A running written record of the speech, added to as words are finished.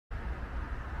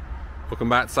Welcome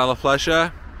back to Style of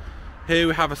Pleasure. Here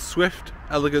we have a Swift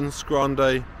Elegance Grande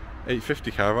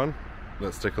 850 caravan.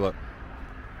 Let's take a look.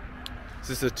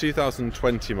 This is a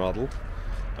 2020 model,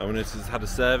 and it has had a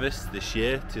service this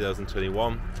year,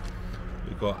 2021.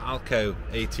 We've got Alco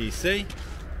ATC,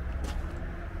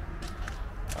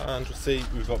 and you'll see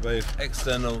we've got both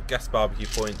external gas barbecue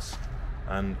points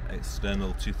and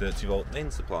external 230 volt main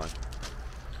supply.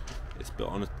 It's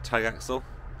built on a tag axle.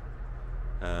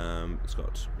 It's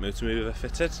got motor mover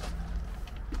fitted.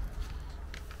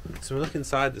 So we look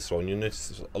inside this one, you'll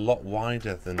notice it's a lot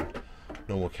wider than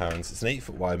normal caravans. It's an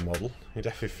 8-foot wide model. You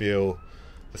definitely feel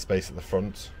the space at the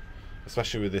front,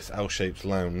 especially with this L-shaped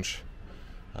lounge,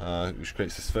 which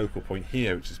creates this focal point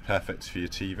here, which is perfect for your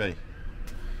TV.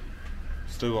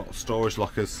 Still got storage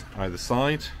lockers either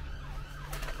side.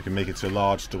 We can make it to a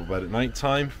large double bed at night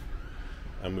time,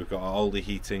 and we've got our Aldi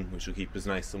heating, which will keep us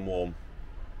nice and warm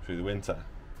through the winter.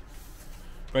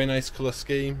 Very nice colour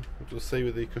scheme, you'll see,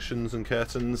 with the cushions and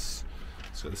curtains.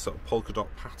 It's got this sort of polka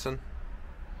dot pattern.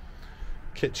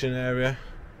 Kitchen area,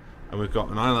 and we've got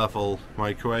an eye level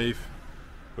microwave.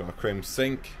 We've got a chrome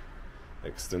sink,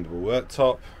 extendable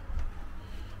worktop,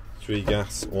 3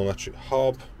 gas all electric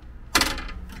hob,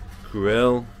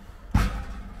 grill,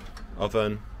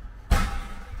 oven,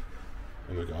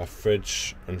 and we've got our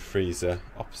fridge and freezer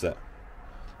opposite.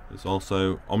 There's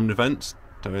also omnivent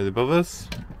directly above us,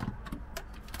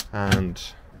 and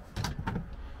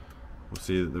we'll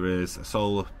see that there is a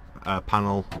solar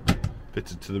panel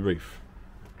fitted to the roof.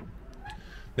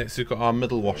 Next we've got our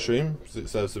middle washroom, so it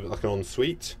serves a bit like an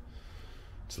ensuite.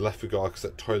 To the left we've got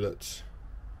our toilet,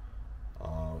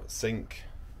 our sink.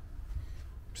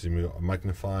 So we've got a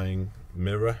magnifying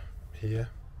mirror here.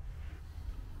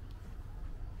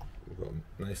 We've got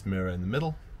a nice mirror in the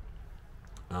middle,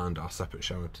 and our separate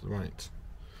shower to the right.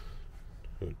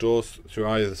 We've got doors through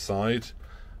either side,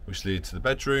 which lead to the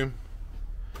bedroom.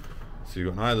 So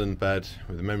you've got an island bed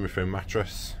with a memory foam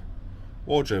mattress,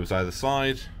 wardrobes either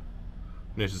side.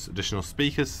 Notice additional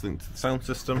speakers linked to the sound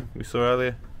system we saw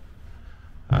earlier,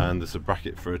 and there's a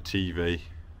bracket for a TV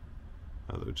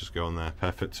that would just go on there,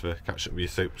 perfect for catching up with your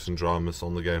soaps and dramas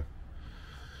on the go.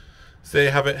 So there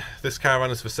you have it. This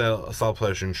caravan is for sale at Style of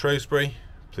Pleasure in Shrewsbury.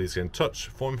 Please get in touch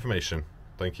for more information.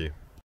 Thank you.